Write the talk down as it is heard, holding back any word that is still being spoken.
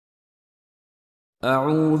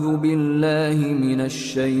أعوذ بالله من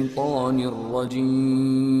الشيطان الرجيم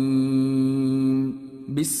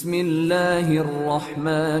بسم الله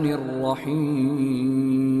الرحمن الرحيم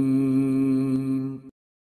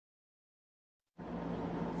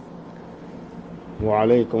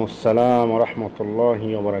ওয়ালাইকুম আসসালাম রহমতুল্লাহি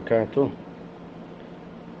ওবরাকাতুহ।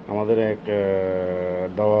 আমাদের এক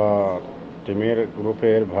দাওয়া টিমের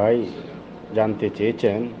গ্রুপের ভাই জানতে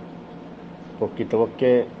চেয়েছেন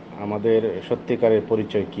প্রকৃতপক্ষে আমাদের সত্যিকারের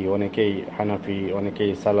পরিচয় কি। অনেকেই হানাফি,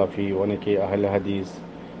 অনেকেই সালাফি, অনেকেই আহলে হাদিস,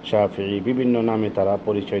 শাফিঈ, বিভিন্ন নামে তারা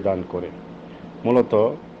পরিচয় দান করে। মূলত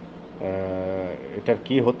এটার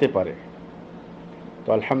কি হতে পারে? তো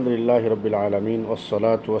আলহামদুলিল্লাহ রব্বিল আলামিন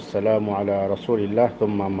ওয়াসসালাতু ওয়াসসালামু আলা রাসূলিল্লাহ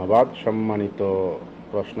তুম্মা আম্মা বাদ। সম্মানিত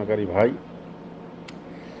প্রশ্নকারী ভাই,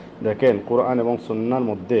 দেখেন, কোরআন এবং সুন্নাহর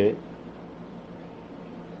মধ্যে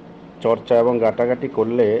চর্চা এবং ঘাটাঘাটি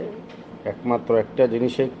করলে একমাত্র একটা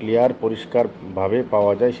জিনিসে ক্লিয়ার পরিষ্কারভাবে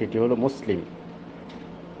পাওয়া যায়, সেটি হলো মুসলিম।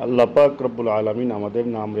 আল্লাহ পাক রব্বুল আলামিন আমাদের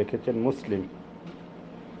নাম রেখেছেন মুসলিম।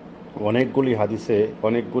 অনেকগুলি হাদিসে,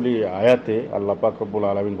 অনেকগুলি আয়াতে আল্লাহ পাক রব্বুল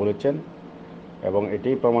আলামিন বলেছেন, এবং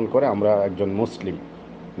এটাই প্রমাণ করে আমরা একজন মুসলিম,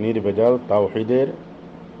 নির্ভেজাল তাওহীদের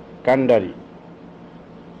কাণ্ডারি।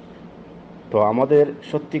 তো আমাদের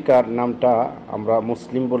সত্যিকার নামটা আমরা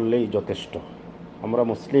মুসলিম বললেই যথেষ্ট। আমরা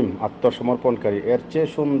মুসলিম, আত্মসমর্পণকারী। এর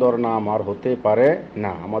চেয়ে সুন্দর নাম আর হতে পারে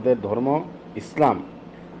না। আমাদের ধর্ম ইসলাম,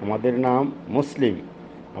 আমাদের নাম মুসলিম,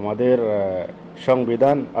 আমাদের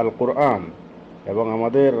সংবিধান আল কোরআন, এবং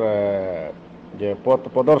আমাদের যে পথ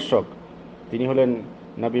প্রদর্শক তিনি হলেন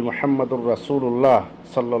নবী মুহাম্মদুর রাসূলুল্লাহ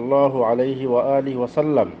সাল্লাল্লাহু আলাইহি ওয়া আলিহি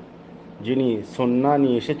ওয়াসাল্লাম, যিনি সুন্নাহ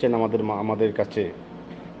নিয়ে এসেছেন আমাদের কাছে,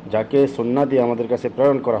 যাকে সুন্নাহ দিয়ে আমাদের কাছে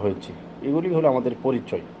প্রেরণ করা হয়েছে। এগুলি হলো আমাদের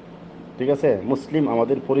পরিচয়। ঠিক আছে, মুসলিম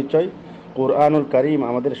আমাদের পরিচয়, কুরআনুল কারীম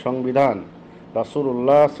আমাদের সংবিধান,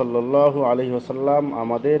 রাসূলুল্লাহ সাল্লাল্লাহু আলাইহি ওয়াসাল্লাম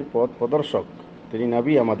আমাদের পথ প্রদর্শক, তিনি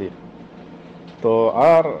নবী আমাদের। তো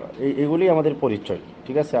আর এগুলি আমাদের পরিচয়।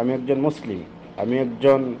 ঠিক আছে, আমি একজন মুসলিম, আমি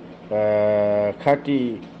একজন খাঁটি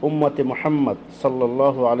উম্মতে মুহাম্মদ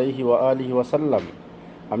সাল্লাল্লাহু আলাইহি ওয়া আলিহি ওয়াসাল্লাম।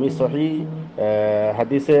 আমি সহিহ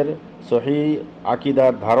হাদিসের, সহিহ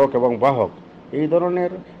আকীদার ধারক এবং বাহক, এই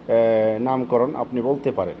ধরনের নামকরণ আপনি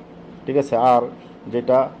বলতে পারেন। ঠিক আছে, আর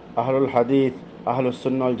যেটা আহলুল হাদিস, আহলুস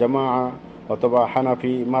সুন্নাহ ওয়াল জামাআহ, অথবা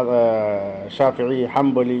হানাফি, শাফিঈ,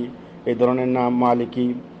 হাম্বলি, এই ধরনের নাম, মালিকি,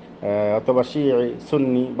 অথবা শিঈ,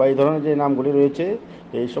 সুন্নি, বা এই ধরনের যে নামগুলি রয়েছে,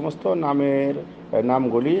 এই সমস্ত নামের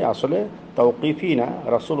নামগুলি আসলে তাওকিফি না,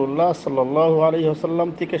 রাসূলুল্লাহ সাল্লাল্লাহু আলাইহি ওয়াসাল্লাম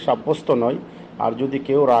থেকে সাব্যস্ত নয়। আর যদি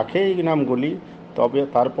কেউ রাখে এই নামগুলি, তবে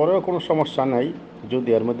তারপরেও কোনো সমস্যা নাই, যদি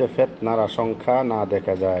এর মধ্যে ফিতনার আশঙ্কা না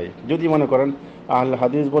দেখা যায়। যদি মনে করেন আহলে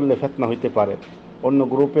হাদিস বললে ফিতনা হইতে পারে, অন্য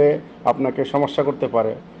গ্রুপে আপনাকে সমস্যা করতে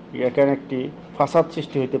পারে, এখানে একটি ফাসাদ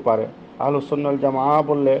সৃষ্টি হইতে পারে, আহলুস সুন্নাহ ওয়াল জামাআহ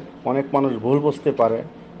বললে অনেক মানুষ ভুল বুঝতে পারে,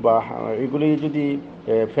 বা এগুলি যদি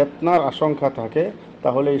ফিতনার আশঙ্কা থাকে,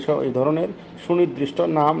 তাহলে এই ধরনের সুনির্দিষ্ট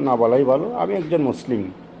নাম না বলাই ভালো। আমি একজন মুসলিম,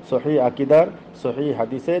 সহিহ আকীদার, সহিহ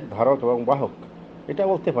হাদিসের ধারক এবং বাহক, এটা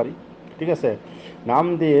বলতে পারি। ঠিক আছে, নাম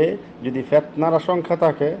দিয়ে যদি ফিতনার আশঙ্কা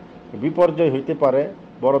থাকে, বিপর্যয় হইতে পারে,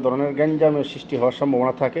 বড় ধরনের গ্যাঞ্জামের সৃষ্টি হওয়ার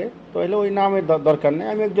সম্ভাবনা থাকে, তাহলে ওই নামের দরকার নেই।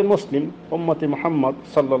 আমি একজন মুসলিম, উম্মতে মুহাম্মদ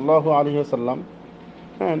সাল্লাল্লাহু আলাইহি ওয়াসাল্লাম।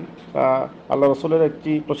 হ্যাঁ, আল্লাহ রসুলের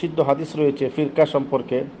একটি প্রসিদ্ধ হাদিস রয়েছে ফিরকা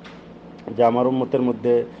সম্পর্কে, যে আমার উম্মতের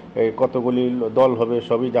মধ্যে কতগুলি দল হবে,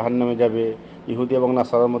 সবই জাহান্নামে যাবে। ইহুদি এবং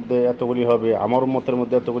নাসারার মধ্যে এতগুলি হবে, আমার উম্মতের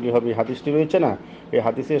মধ্যে এতগুলি হবে। হাদিসটি রয়েছে না, এই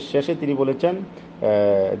হাদিসের শেষে তিনি বলেছেন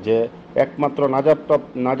যে একমাত্র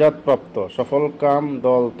নাজাতপ্রাপ্ত সফলকাম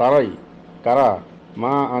দল তারাই, কারা?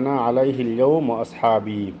 মা আনা আলাইহিল ইয়াউম ওয়া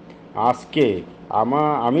আসহাবি, আজকে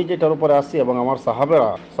আমি যেটার উপরে আছি এবং আমার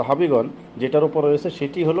সাহাবিগণ যেটার উপর রয়েছে,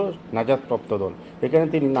 সেটি হলো নাজাতপ্রাপ্ত দল। এখানে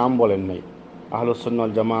তিনি নাম বলেন নাই, আহলুস সুন্নাহ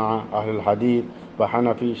ওয়াল জামাআহ, আহলুল হাদিস বা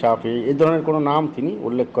হানাফি, শাফিঈ, এই ধরনের কোনো নাম তিনি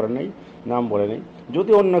উল্লেখ করেন নাই, নাম বলে নেই।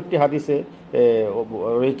 যদি অন্য একটি হাদিসে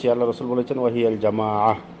রয়েছে, আল্লাহ রসুল বলেছেন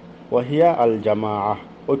ওয়াহিয়া আল জামাআহ,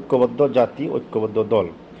 ঐক্যবদ্ধ জাতি, ঐক্যবদ্ধ দল।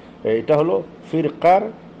 এটা হলো ফিরকার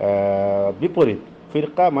বিপরীত।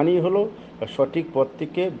 ফিরকা মানেই হলো সঠিক পথ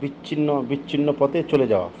থেকে বিচ্ছিন্ন পথে চলে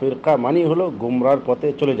যাওয়া। ফিরকা মানেই হলো গুমরার পথে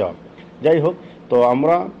চলে যাওয়া। যাই হোক, তো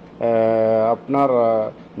আমরা আপনার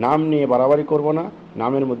নাম নিয়ে বাড়াবাড়ি করব না।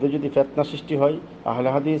 নামের মধ্যে যদি ফিতনা সৃষ্টি হয়, আহলে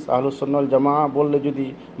হাদিস, আহলুস সুন্নাহ ওয়াল জামাআহ বললে যদি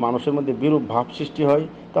মানুষের মধ্যে বিরূপ ভাব সৃষ্টি হয়,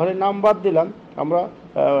 তাহলে নাম বাদ দিলাম। আমরা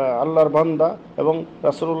আল্লাহর বান্দা এবং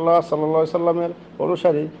রাসূলুল্লাহ সাল্লাল্লাহু আলাইহি সাল্লামের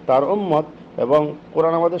অনুসারী, তার উম্মত, এবং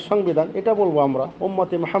কোরআন আমাদের সংবিধান, এটা বলবো আমরা,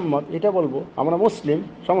 উম্মতে মুহাম্মদ এটা বলবো, আমরা মুসলিম।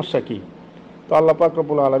 সমস্যা কি? তো আল্লাহ পাক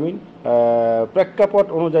রব্বুল আলামিন প্রেক্ষাপট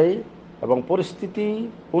অনুযায়ী এবং পরিস্থিতি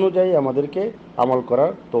অনুযায়ী আমাদেরকে আমল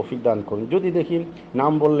করার তৌফিক দান করুন। যদি দেখি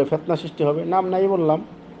নাম বললে ফিতনা সৃষ্টি হবে, নাম নাই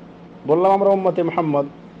বললাম আমরা উম্মতে মুহাম্মদ,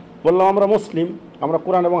 বললাম আমরা মুসলিম, আমরা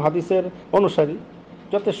কোরআন এবং হাদিসের অনুসারী,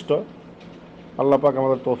 যথেষ্ট। আল্লাহ পাক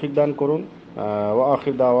আমাদের তৌফিক দান করুন। ওয়া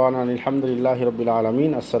আখির দাওয়ানা আলহামদুলিল্লাহি রাব্বিল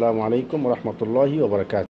আলামিন। আসসালামু আলাইকুম ওয়া রাহমাতুল্লাহি ওয়া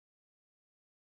বারাকাতুহু।